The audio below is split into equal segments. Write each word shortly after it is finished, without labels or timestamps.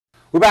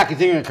We're back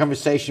continuing a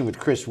conversation with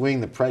Chris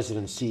Wing, the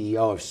president and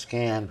CEO of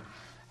SCAN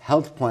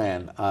Health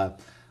Plan.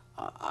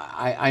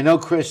 I know,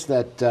 Chris,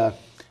 that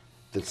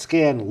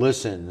SCAN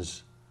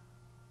listens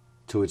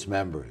to its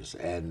members,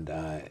 and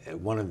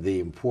one of the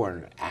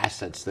important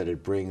assets that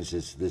it brings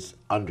is this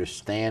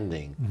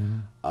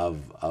understanding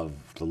of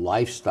the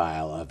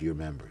lifestyle of your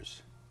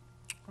members.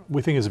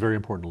 We think it's very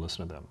important to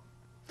listen to them.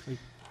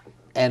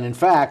 And in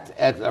fact,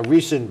 at a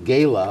recent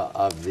gala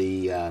of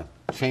the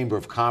Chamber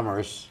of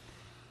Commerce,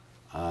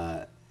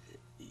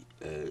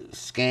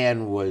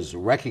 SCAN was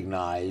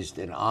recognized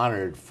and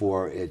honored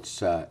for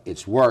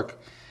its work,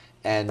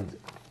 and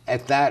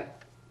at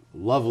that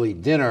lovely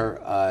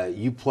dinner,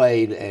 you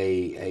played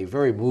a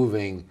very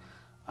moving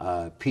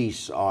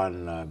piece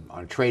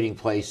on trading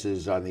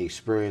places, on the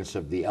experience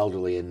of the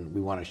elderly, and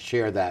we want to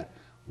share that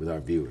with our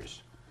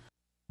viewers.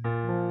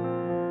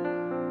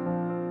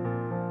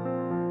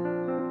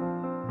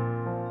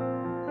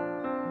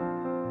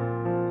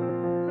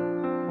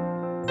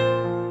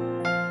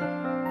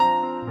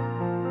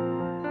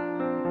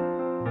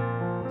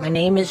 My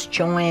name is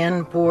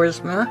Joanne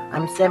Boersma.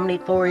 I'm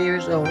 74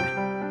 years old.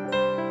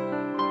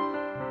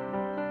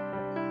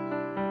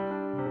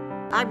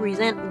 I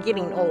resent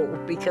getting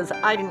old because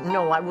I didn't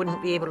know I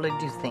wouldn't be able to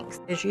do things.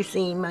 As you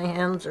see, my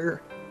hands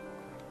are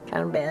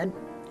kind of bad.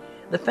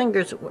 The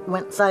fingers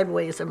went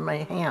sideways of my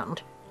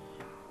hand,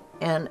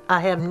 and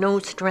I have no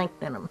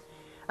strength in them.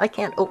 I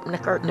can't open a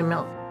carton of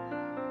milk.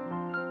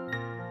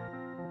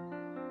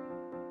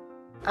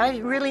 I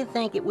really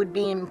think it would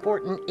be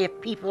important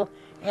if people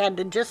had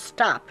to just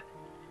stop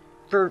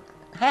for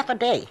half a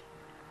day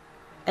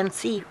and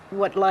see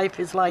what life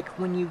is like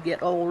when you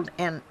get old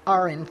and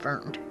are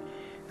infirmed.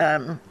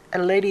 A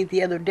lady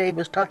the other day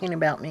was talking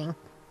about me,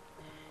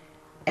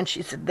 and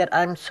she said that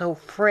I'm so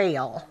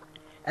frail,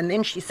 and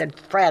then she said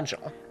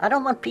fragile. I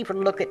don't want people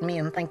to look at me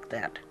and think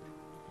that,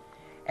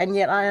 and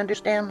yet I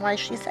understand why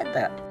she said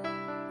that.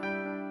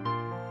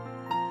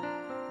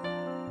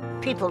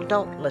 People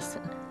don't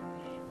listen.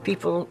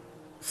 People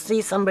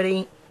see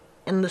somebody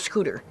in the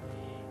scooter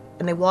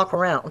and they walk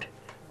around.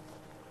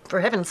 For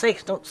heaven's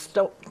sakes,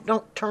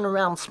 don't turn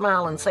around,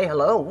 smile, and say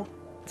hello.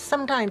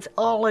 Sometimes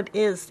all it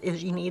is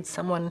you need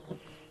someone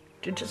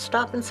to just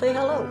stop and say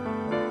hello.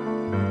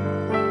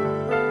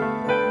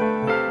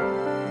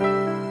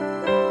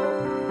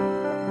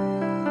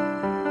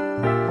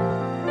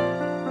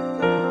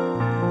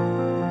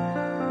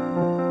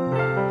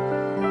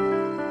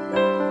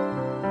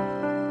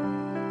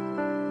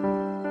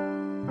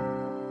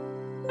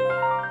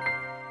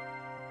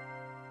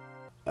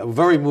 A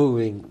very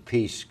moving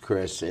piece,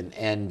 Chris,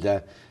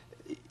 and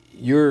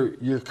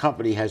your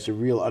company has a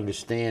real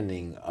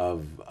understanding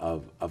of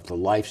the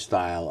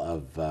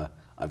lifestyle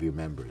of your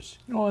members.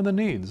 You know, and the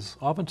needs.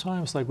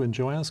 Oftentimes, like in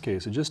Joanne's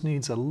case, it just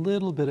needs a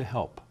little bit of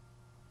help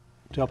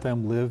to help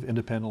them live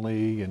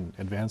independently and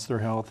advance their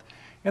health,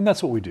 and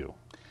that's what we do.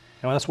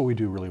 And that's what we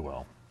do really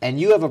well. And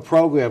you have a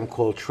program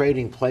called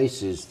Trading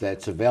Places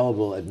that's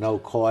available at no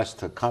cost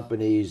to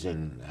companies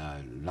and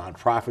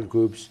nonprofit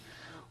groups,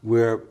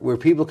 where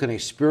people can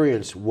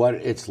experience what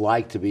it's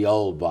like to be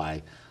old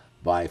by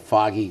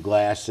foggy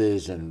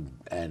glasses and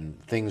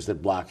things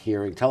that block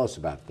hearing. Tell us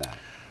about that.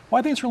 Well,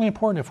 I think it's really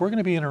important. If we're going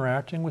to be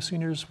interacting with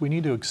seniors, we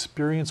need to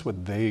experience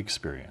what they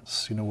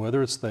experience. You know,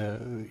 whether it's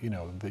the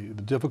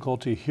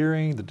difficulty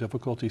hearing, the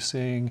difficulty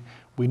seeing,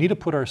 we need to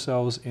put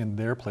ourselves in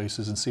their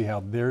places and see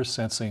how they're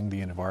sensing the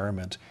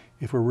environment.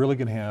 If we're really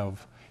going to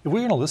have, if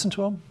we're going to listen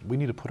to them, we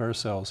need to put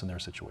ourselves in their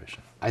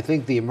situation. I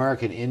think the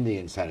American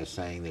Indians had a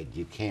saying that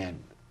you can't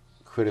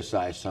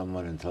criticize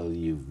someone until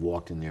you've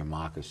walked in their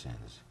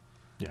moccasins.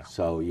 Yeah.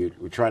 So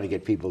we're trying to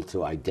get people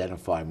to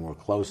identify more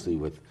closely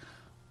with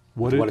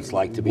what it's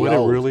like to be old. What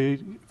it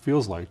really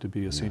feels like to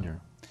be a senior.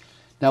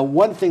 Now,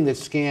 one thing that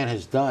SCAN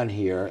has done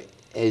here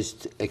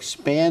is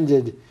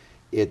expanded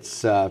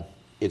its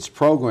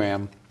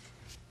program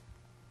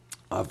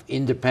of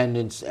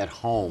independence at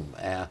home.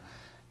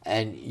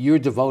 And you're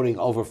devoting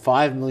over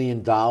 $5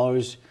 million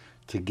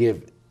to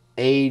give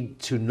aid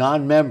to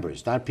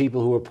non-members, not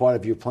people who are part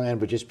of your plan,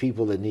 but just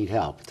people that need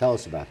help. Tell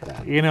us about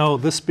that. You know,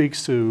 this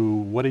speaks to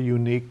what a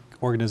unique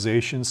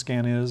organization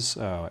SCAN is.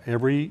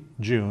 Every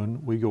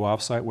June, we go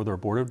off-site with our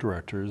board of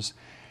directors,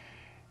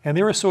 and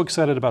they were so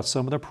excited about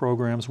some of the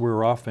programs we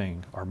were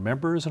offering our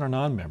members and our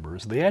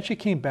non-members. They actually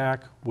came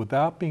back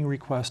without being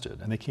requested,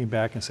 and they came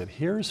back and said,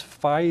 here's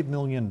 $5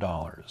 million.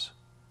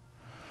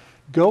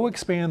 Go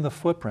expand the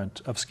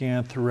footprint of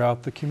SCAN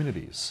throughout the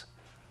communities.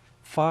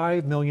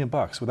 $5 million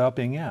without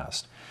being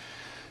asked.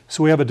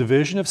 So we have a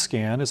division of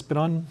SCAN. It's been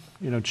on,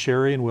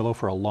 Cherry and Willow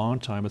for a long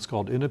time. It's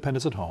called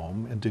Independence at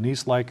Home, and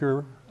Denise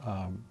Leiker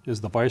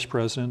is the vice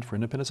president for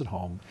Independence at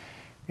Home,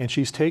 and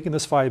she's taken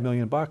this $5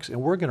 million,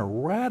 and we're going to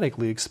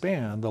radically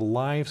expand the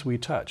lives we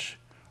touch.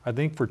 I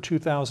think for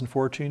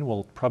 2014,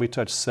 we'll probably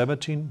touch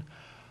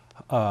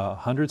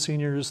 1,700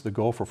 seniors. The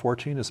goal for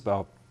 14 is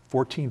about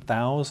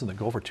 14,000. The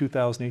goal for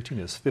 2018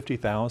 is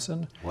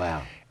 50,000.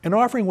 Wow. And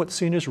offering what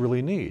seniors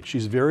really need.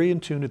 She's very in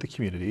tune to the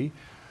community.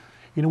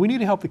 we need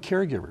to help the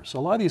caregivers. A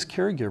lot of these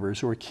caregivers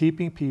who are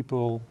keeping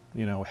people,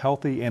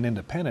 healthy and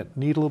independent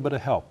need a little bit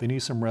of help. They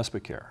need some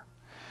respite care.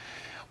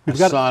 We've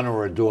got a son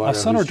or a daughter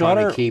who's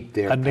trying to keep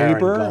their a parent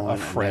neighbor, going, a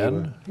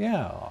friend.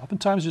 Yeah,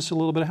 oftentimes just a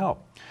little bit of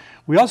help.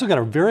 We also got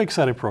a very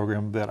exciting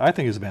program that I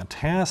think is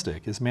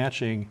fantastic, is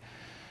matching,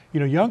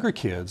 younger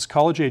kids,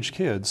 college-age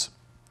kids,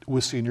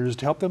 with seniors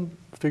to help them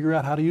figure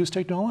out how to use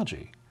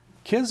technology.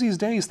 Kids these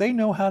days, they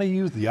know how to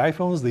use the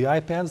iPhones, the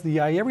iPads, the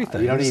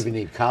everything. You don't even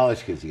need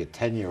college kids. You get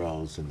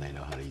 10-year-olds and they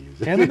know how to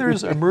use it. And then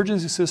there's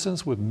emergency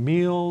assistance with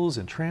meals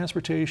and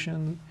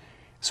transportation.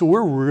 So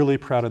we're really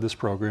proud of this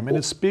program, and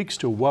it speaks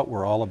to what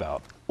we're all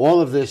about. All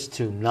of this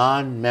to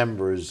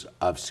non-members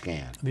of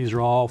SCAN. These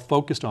are all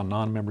focused on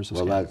non-members of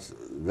SCAN. Well,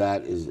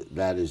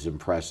 that is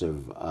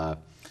impressive.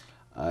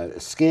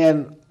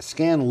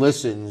 SCAN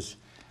listens,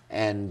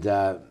 and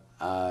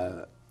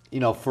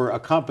for a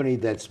company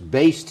that's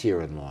based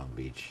here in Long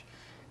Beach,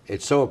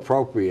 it's so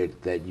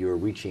appropriate that you're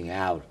reaching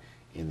out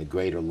in the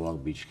greater Long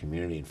Beach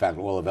community. In fact,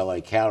 all of LA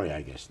County,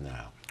 I guess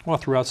now. Well,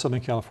 throughout Southern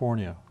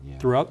California, Yeah.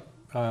 throughout.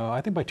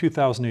 I think by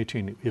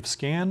 2018, if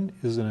SCAN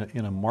is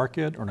in a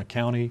market or in a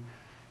county,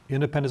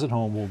 Independence at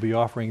Home will be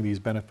offering these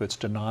benefits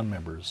to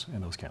non-members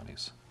in those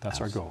counties. That's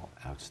our goal.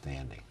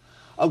 Outstanding.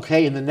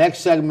 Okay, in the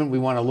next segment, we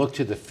want to look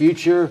to the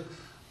future.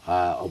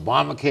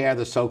 Obamacare,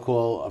 the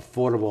so-called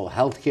Affordable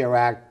Health Care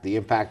Act, the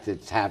impact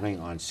it's having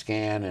on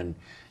SCAN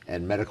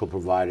and medical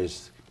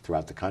providers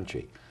throughout the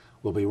country.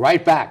 We'll be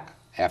right back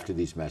after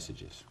these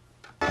messages.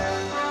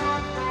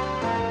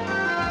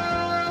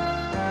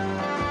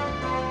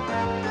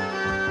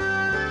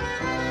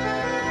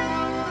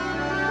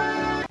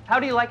 How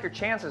do you like your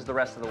chances the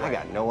rest of the way? I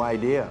got no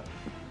idea.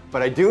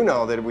 But I do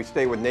know that if we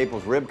stay with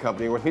Naples Rib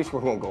Company, at least we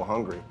won't go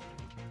hungry.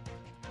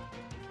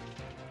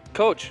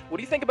 Coach, what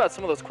do you think about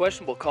some of those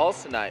questionable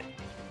calls tonight?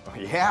 Oh,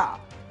 yeah.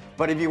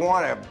 But if you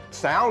want a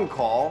sound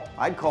call,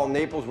 I'd call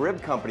Naples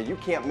Rib Company. You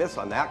can't miss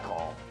on that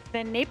call.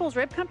 Then Naples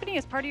Rib Company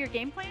is part of your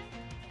game plan?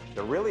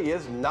 There really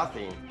is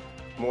nothing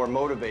more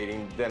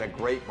motivating than a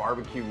great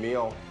barbecue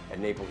meal at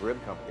Naples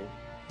Rib Company.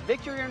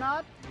 Victory or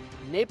not,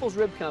 Naples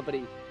Rib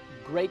Company,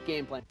 great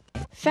game plan.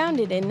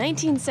 Founded in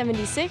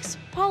 1976,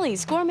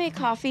 Polly's Gourmet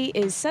Coffee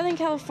is Southern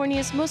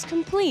California's most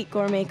complete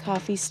gourmet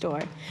coffee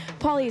store.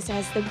 Polly's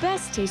has the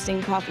best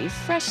tasting coffee,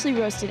 freshly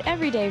roasted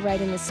every day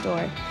right in the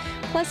store,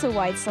 plus a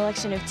wide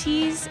selection of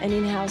teas, an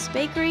in-house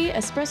bakery,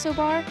 espresso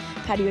bar,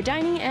 patio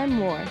dining, and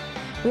more.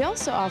 We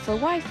also offer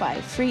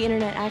Wi-Fi, free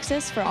internet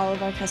access for all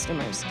of our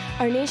customers.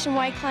 Our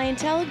nationwide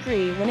clientele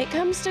agree when it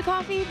comes to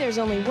coffee, there's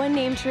only one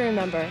name to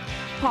remember,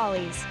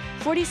 Polly's,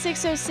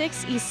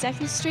 4606 East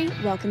 2nd Street,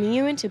 welcoming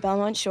you into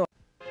Belmont Shore.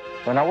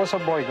 When I was a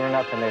boy growing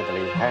up in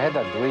Italy, I had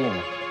a dream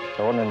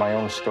to own my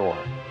own store.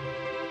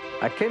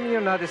 I came to the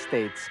United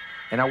States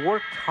and I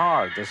worked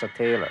hard as a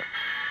tailor.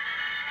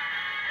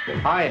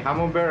 Hi, I'm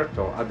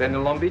Umberto. I've been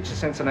in Long Beach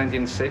since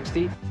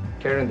 1960,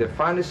 carrying the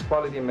finest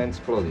quality men's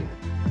clothing.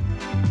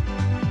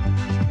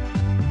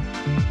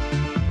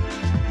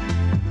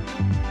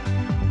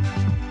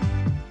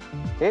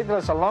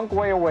 Italy's a long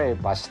way away,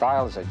 but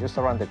styles are just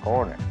around the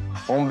corner.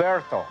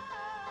 Umberto,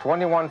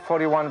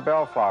 2141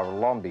 Bellflower,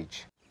 Long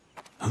Beach.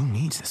 Who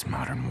needs this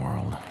modern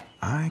world?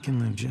 I can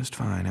live just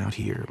fine out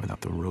here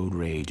without the road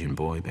rage and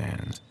boy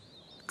bands.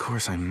 Of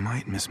course, I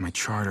might miss my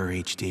Charter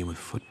HD with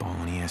football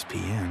on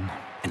ESPN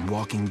and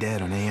Walking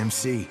Dead on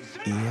AMC.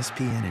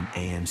 ESPN and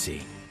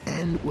AMC.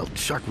 And, well,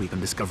 Shark Week on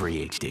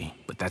Discovery HD.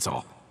 But that's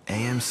all.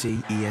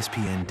 AMC,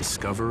 ESPN,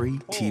 Discovery,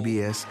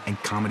 TBS, and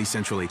Comedy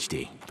Central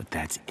HD. But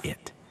that's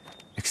it.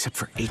 Except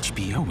for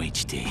HBO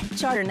HD.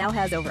 Charter now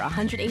has over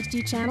 100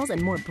 HD channels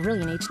and more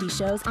brilliant HD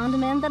shows on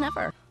demand than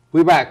ever.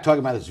 We're back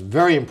talking about this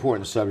very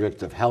important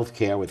subject of health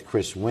care with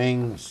Chris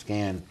Wing,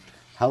 SCAN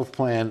Health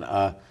Plan.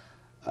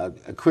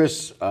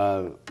 Chris,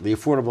 the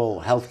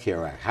Affordable Health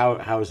Care Act,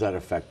 how is that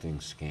affecting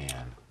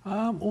SCAN?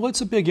 Well, it's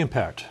a big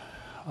impact.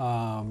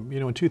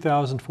 In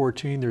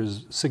 2014,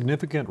 there's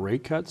significant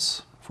rate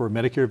cuts for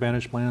Medicare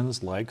Advantage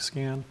plans like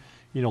SCAN.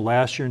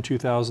 Last year in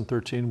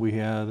 2013, we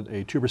had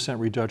a 2%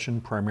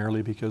 reduction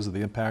primarily because of the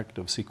impact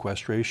of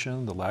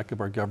sequestration, the lack of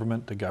our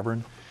government to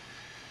govern.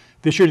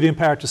 This year, the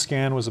impact to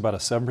SCAN was about a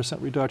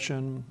 7%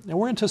 reduction, and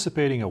we're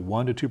anticipating a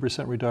 1% to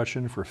 2%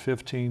 reduction for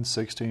 15,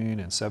 16,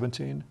 and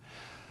 17.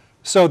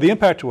 So the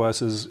impact to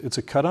us is it's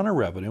a cut on our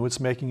revenue. It's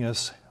making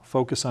us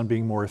focus on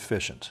being more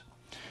efficient.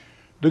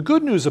 The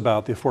good news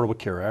about the Affordable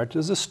Care Act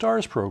is the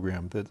STARS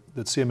program that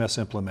CMS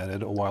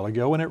implemented a while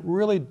ago, and it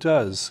really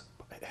does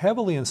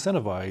heavily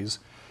incentivize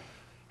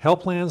health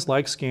plans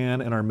like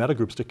SCAN and our meta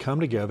groups to come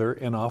together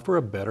and offer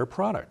a better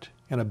product.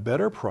 And a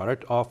better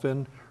product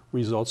often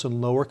results in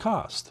lower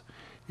cost.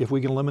 If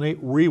we can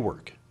eliminate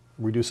rework,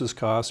 reduces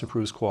cost,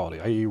 improves quality,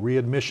 i.e.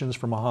 readmissions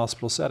from a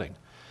hospital setting.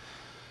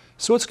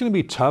 So it's going to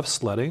be tough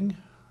sledding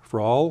for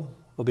all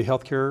of the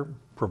healthcare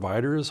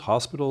providers,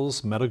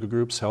 hospitals, medical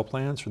groups, health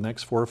plans for the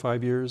next 4 or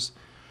 5 years.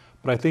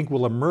 But I think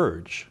we'll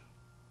emerge,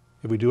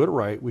 if we do it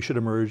right, we should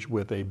emerge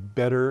with a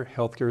better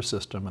healthcare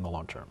system in the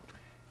long term.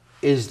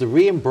 Is the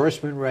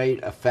reimbursement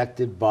rate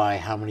affected by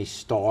how many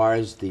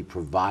stars the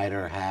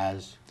provider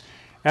has?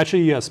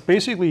 Actually, yes.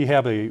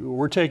 Basically,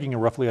 we're taking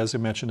roughly, as I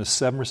mentioned, a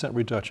 7%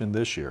 reduction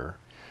this year.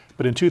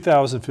 But in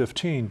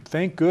 2015,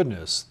 thank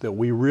goodness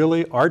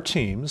that our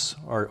teams,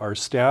 our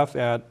staff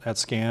at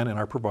SCAN and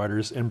our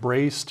providers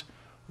embraced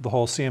the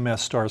whole CMS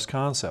stars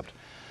concept.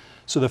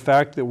 So the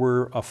fact that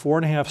we're a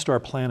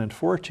 4.5-star plan in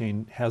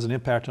 14 has an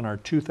impact on our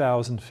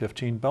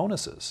 2015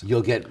 bonuses.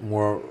 You'll get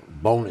more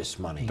bonus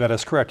money. That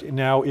is correct.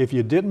 Now, if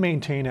you didn't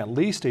maintain at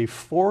least a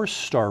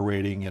 4-star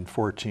rating in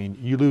 14,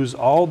 you lose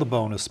all the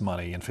bonus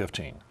money in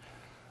 15.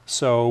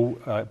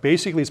 So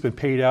basically, it's been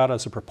paid out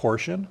as a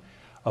proportion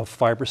of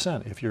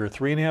 5%. If you're a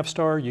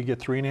 3.5-star, you get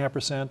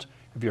 3.5%.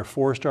 If you're a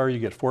 4-star, you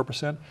get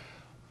 4%.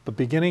 But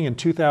beginning in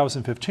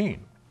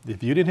 2015,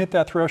 if you didn't hit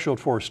that threshold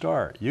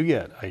 4-star, you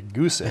get a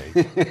goose egg.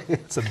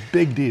 It's a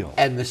big deal.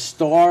 And the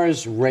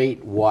stars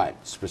rate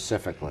what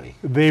specifically?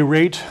 They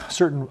rate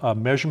certain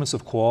measurements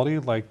of quality,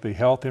 like the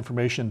health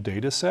information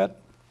data set.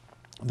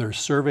 There's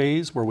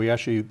surveys where we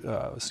actually,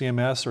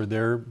 CMS or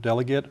their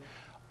delegate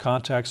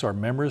contacts our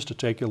members to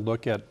take a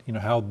look at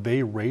how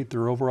they rate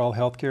their overall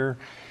health care.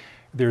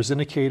 There's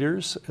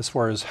indicators as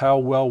far as how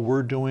well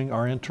we're doing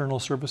our internal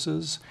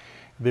services.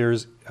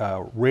 There's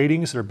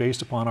ratings that are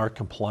based upon our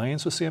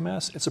compliance with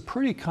CMS. It's a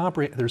pretty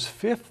comprehensive, there's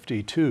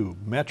 52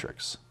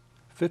 metrics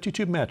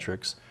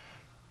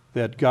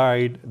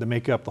that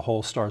make up the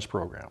whole STARS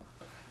program.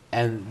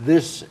 And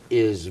this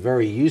is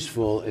very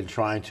useful in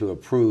trying to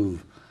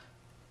improve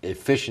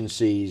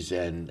efficiencies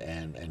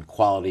and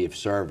quality of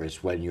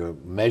service when you're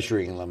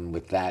measuring them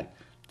with that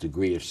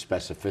degree of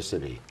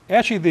specificity.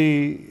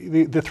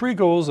 Actually, the 3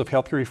 goals of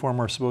healthcare reform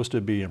are supposed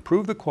to be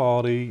improve the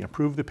quality,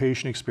 improve the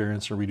patient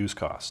experience, and reduce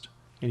cost.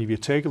 And if you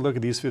take a look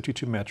at these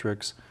 52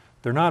 metrics,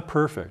 they're not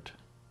perfect,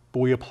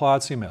 but we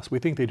applaud CMS. We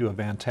think they do a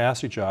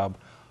fantastic job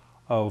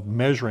of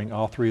measuring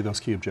all 3 of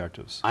those key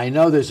objectives. I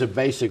know there's a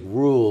basic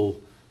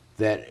rule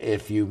that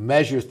if you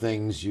measure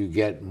things, you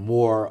get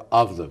more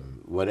of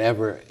them,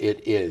 whatever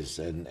it is,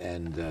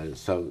 and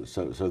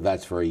so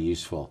that's very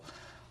useful.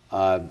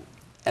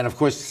 And of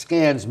course,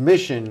 SCAN's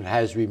mission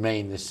has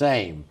remained the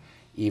same,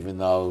 even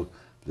though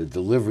the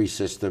delivery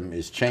system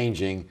is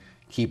changing,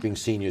 keeping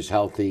seniors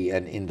healthy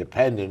and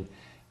independent,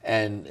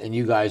 and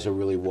you guys are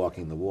really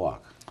walking the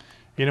walk.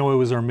 It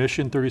was our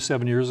mission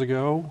 37 years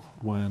ago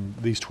when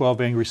these 12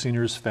 angry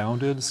seniors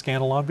founded SCAN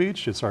Long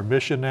Beach. It's our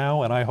mission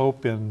now, and I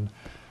hope in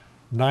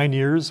 9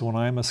 years when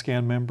I'm a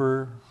SCAN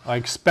member, I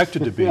expect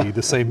it to be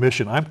the same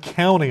mission. I'm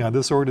counting on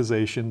this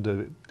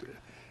organization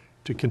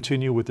to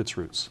continue with its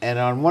roots. And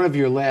on one of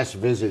your last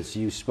visits,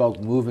 you spoke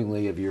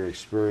movingly of your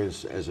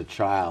experience as a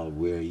child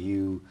where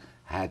you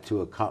had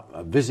to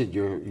visit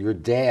your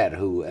dad,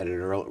 who at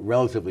a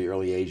relatively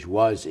early age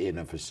was in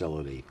a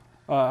facility.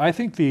 I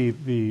think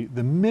the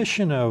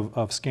mission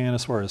of SCAN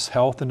as far as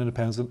health and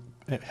independence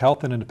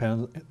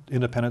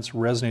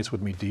resonates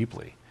with me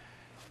deeply.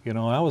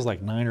 I was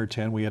like 9 or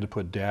 10. We had to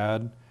put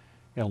Dad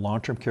in a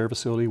long-term care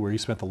facility where he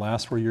spent the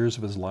last 4 years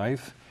of his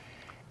life.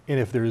 And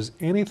if there's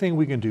anything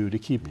we can do to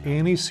keep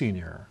any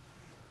senior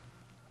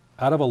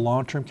out of a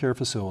long-term care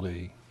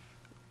facility,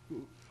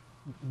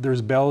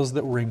 there's bells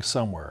that ring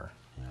somewhere.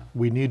 Yeah.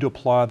 We need to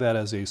applaud that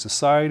as a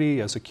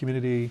society, as a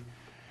community.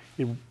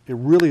 It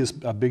really is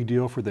a big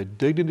deal for the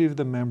dignity of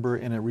the member,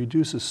 and it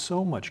reduces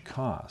so much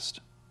cost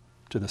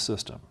to the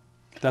system.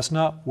 That's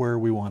not where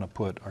we want to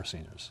put our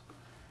seniors.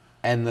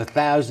 And the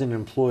 1,000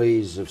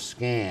 employees of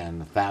SCAN,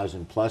 the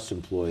 1,000+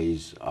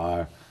 employees,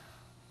 are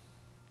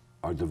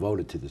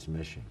devoted to this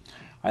mission.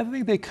 I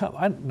think they come,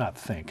 I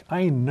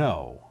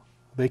know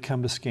they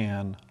come to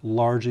SCAN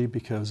largely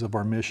because of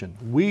our mission.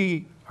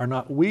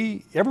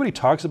 Everybody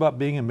talks about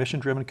being a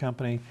mission-driven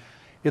company.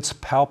 It's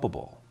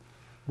palpable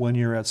when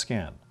you're at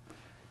SCAN.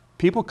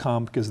 People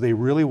come because they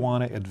really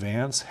want to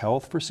advance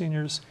health for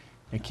seniors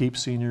and keep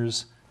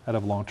seniors out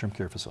of long-term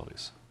care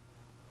facilities.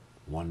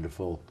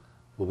 Wonderful.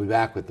 We'll be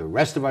back with the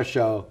rest of our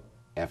show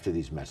after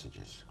these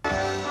messages.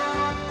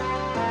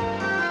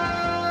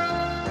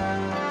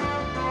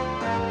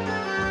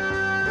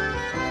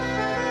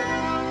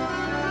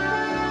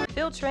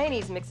 Phil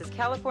Trainees mixes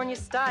California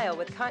style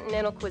with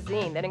continental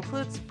cuisine that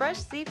includes fresh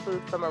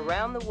seafood from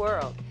around the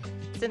world.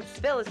 Since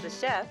Phil is the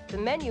chef, the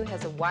menu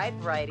has a wide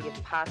variety of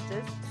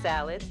pastas,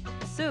 salads,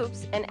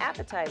 soups, and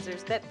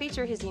appetizers that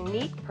feature his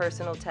unique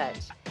personal touch.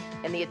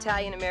 And the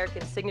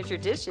Italian-American signature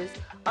dishes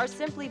are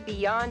simply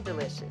beyond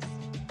delicious.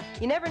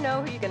 You never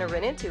know who you're going to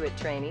run into at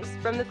Trainees,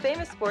 from the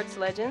famous sports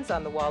legends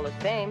on the Wall of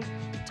Fame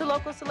to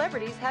local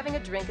celebrities having a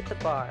drink at the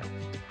bar.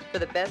 For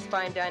the best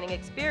fine dining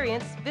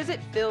experience,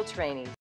 visit Phil Trainees.